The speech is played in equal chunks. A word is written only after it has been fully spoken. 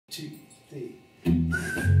2, 3.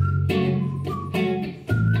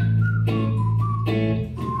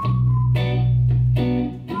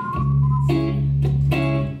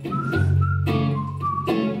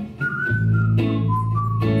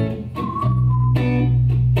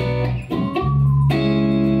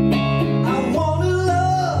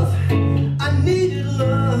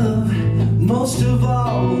 Most of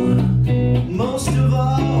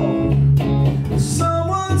all,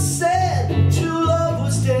 someone said true love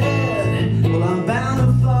was dead. Well, I'm bound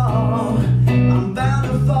to fall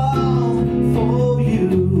for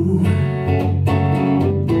you.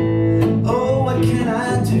 Oh, what can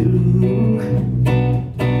I do?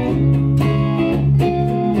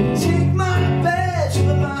 Take my badge,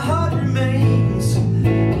 but my heart remains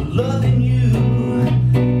loving you,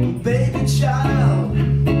 baby child.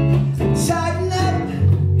 Tighten up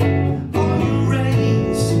all your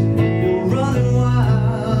reins. You're running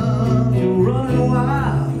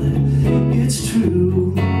wild, it's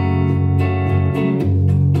true.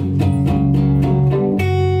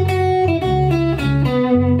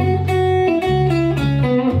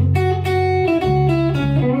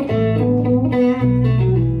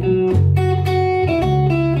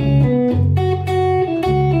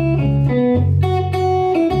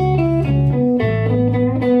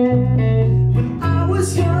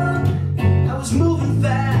 Moving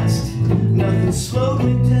fast, nothing slowed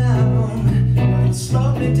me down, nothing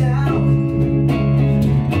slowed me down.